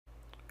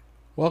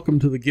Welcome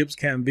to the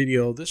GibbsCAM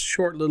video. This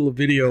short little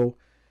video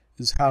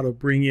is how to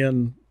bring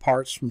in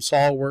parts from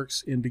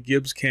SolidWorks into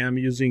GibbsCAM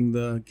using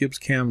the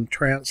GibbsCAM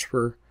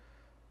transfer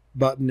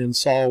button in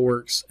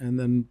SolidWorks, and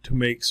then to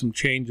make some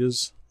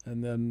changes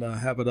and then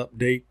have it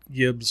update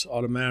Gibbs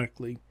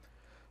automatically.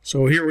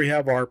 So here we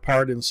have our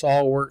part in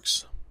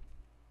SolidWorks,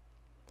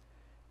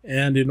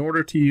 and in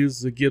order to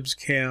use the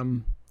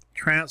GibbsCAM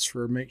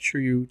transfer, make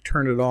sure you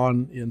turn it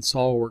on in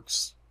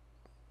SolidWorks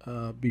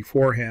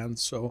beforehand.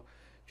 So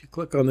if you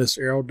click on this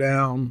arrow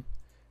down,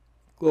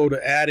 go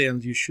to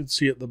add-ins, you should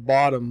see at the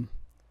bottom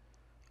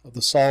of the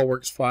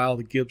SolidWorks file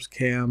the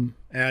GibbsCAM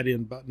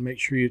add-in button. Make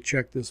sure you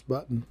check this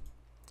button.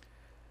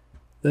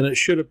 Then it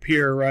should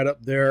appear right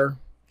up there,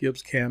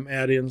 GibbsCAM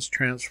add-ins,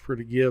 transfer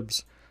to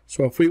Gibbs.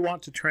 So if we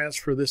want to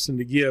transfer this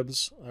into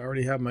Gibbs, I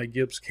already have my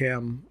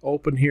GibbsCAM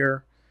open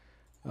here.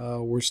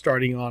 We're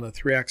starting on a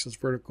 3-axis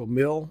vertical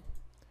mill.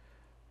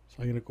 So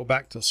I'm going to go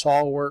back to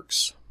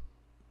SolidWorks.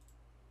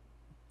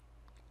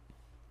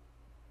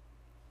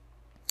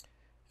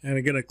 And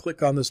I'm going to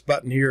click on this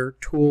button here,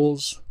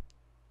 Tools,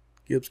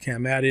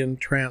 GibbsCAM Add-in,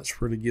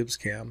 Transfer to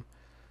GibbsCAM.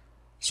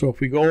 So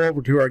if we go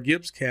over to our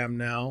GibbsCAM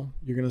now,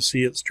 you're going to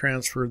see it's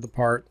transferred the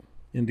part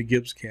into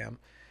GibbsCAM.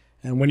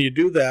 And when you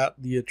do that,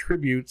 the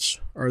attributes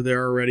are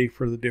there already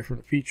for the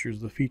different features.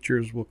 The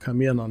features will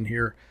come in on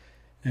here.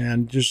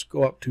 And just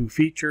go up to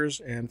Features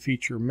and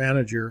Feature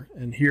Manager.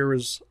 And here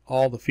is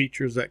all the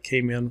features that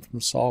came in from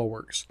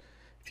SolidWorks.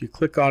 If you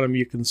click on them,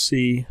 you can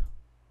see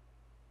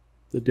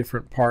the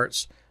different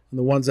parts. And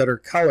the ones that are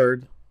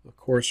colored, of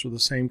course, are the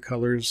same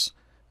colors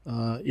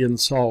in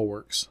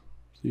SolidWorks.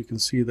 So you can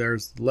see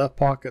there's the left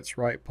pockets,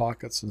 right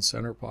pockets, and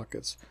center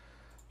pockets.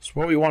 So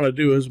what we want to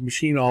do is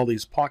machine all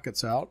these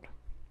pockets out.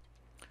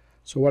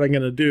 So what I'm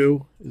going to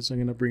do is I'm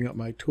going to bring up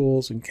my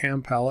Tools and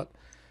Cam palette.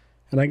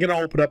 And I'm going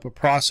to open up a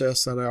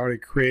process that I already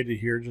created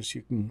here, just so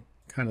you can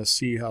kind of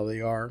see how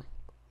they are.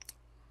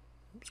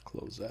 Let's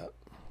close that.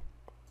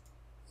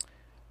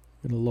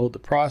 I'm going to load the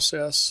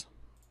process.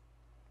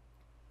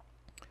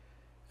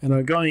 And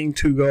I'm going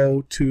to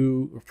go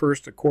to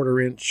first a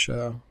 1/4 inch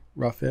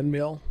rough end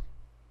mill.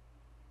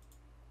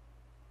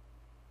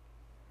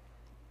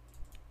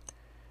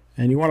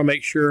 And you want to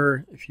make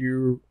sure, if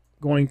you're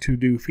going to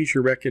do feature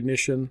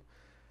recognition,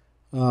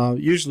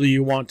 usually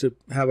you want to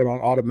have it on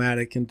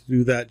automatic, and to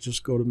do that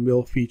just go to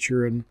mill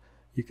feature, and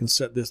you can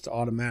set this to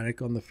automatic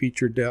on the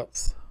feature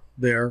depth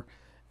there.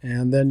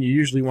 And then you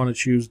usually want to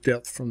choose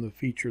depth from the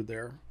feature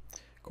there.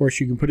 Of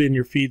course, you can put in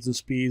your feeds and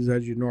speeds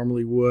as you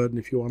normally would, and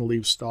if you want to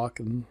leave stock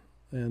and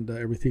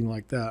everything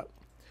like that.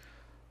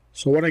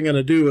 So what I'm going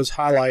to do is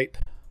highlight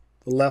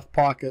the left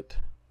pocket,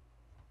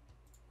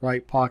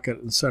 right pocket,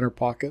 and center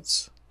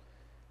pockets.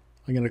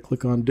 I'm going to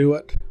click on Do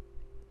It,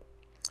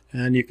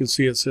 and you can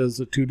see it says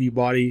the 2D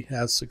body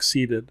has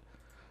succeeded.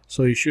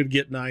 So you should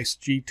get nice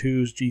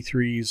G2s,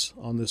 G3s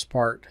on this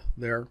part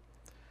there.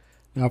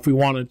 Now if we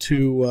wanted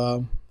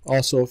to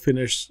also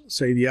finish,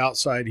 say, the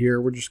outside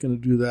here, we're just going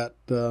to do that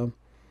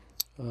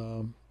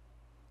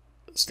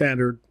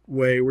standard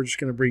way. We're just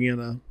going to bring in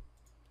a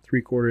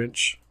 3/4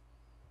 inch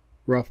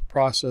rough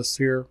process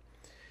here,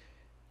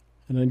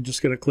 and I'm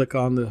just going to click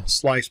on the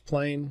slice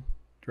plane,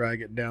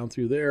 drag it down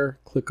through there,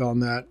 click on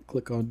that,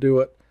 click on Do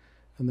It,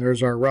 and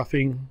there's our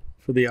roughing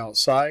for the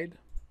outside.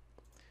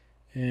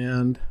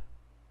 And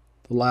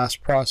the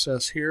last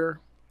process here,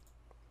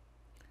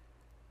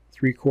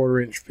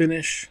 3/4 inch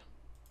finish,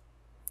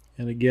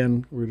 and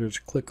again we're going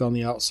to click on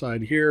the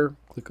outside here,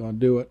 click on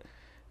Do It.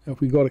 Now if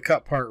we go to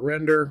cut part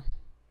render,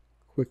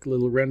 quick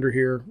little render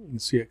here, you can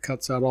see it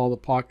cuts out all the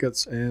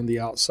pockets and the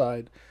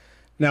outside.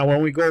 Now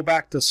when we go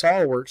back to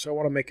SolidWorks, I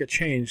want to make a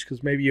change,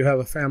 because maybe you have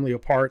a family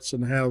of parts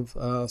and have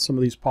some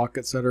of these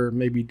pockets that are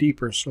maybe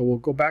deeper. So we'll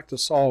go back to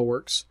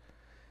SolidWorks,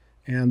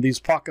 and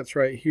these pockets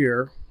right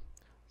here,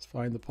 let's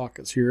find the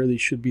pockets here. These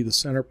should be the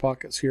center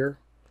pockets here.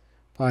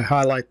 If I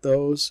highlight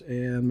those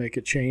and make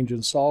a change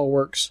in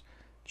SolidWorks,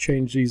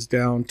 change these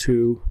down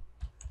to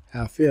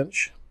 1/2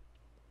 inch.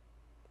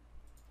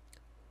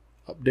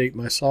 Update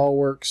my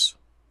SolidWorks.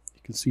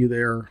 You can see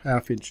they're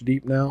 1/2 inch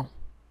deep now.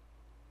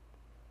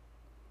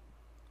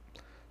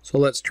 So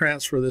let's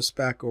transfer this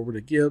back over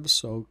to Gibbs.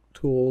 So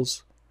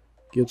Tools,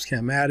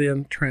 GibbsCAM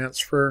Add-in,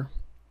 Transfer.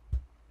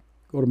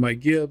 Go to my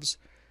Gibbs,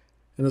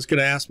 and it's going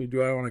to ask me,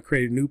 do I want to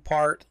create a new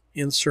part,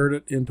 insert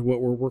it into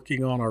what we're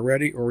working on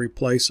already, or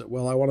replace it?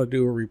 Well, I want to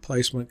do a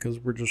replacement because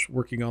we're just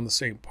working on the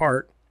same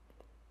part.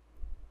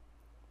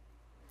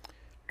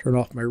 Turn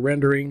off my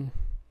rendering.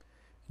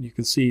 You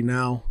can see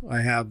now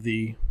I have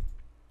the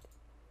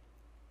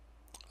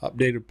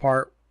updated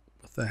part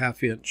with the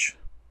 1/2 inch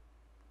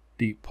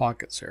deep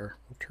pockets there.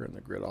 I'll turn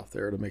the grid off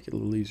there to make it a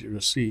little easier to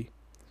see.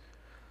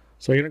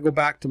 So I'm going to go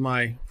back to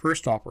my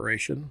first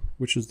operation,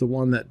 which is the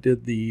one that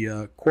did the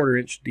 1/4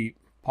 inch deep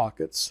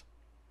pockets.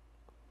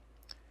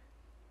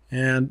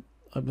 And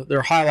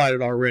they're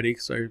highlighted already,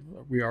 because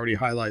we already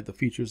highlighted the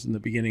features in the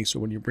beginning, so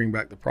when you bring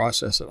back the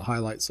process, it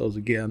highlights those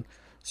again.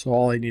 So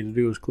all I need to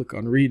do is click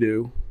on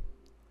Redo,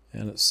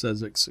 and it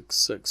says it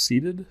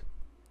succeeded.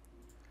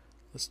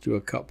 Let's do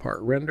a cut part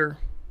render.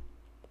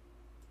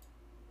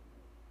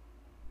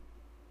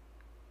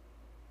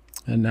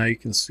 And now you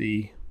can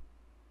see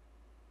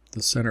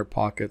the center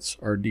pockets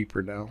are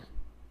deeper now.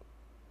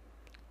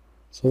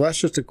 So that's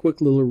just a quick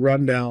little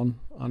rundown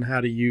on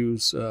how to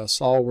use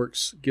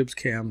SolidWorks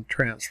GibbsCAM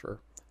transfer.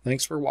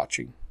 Thanks for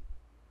watching.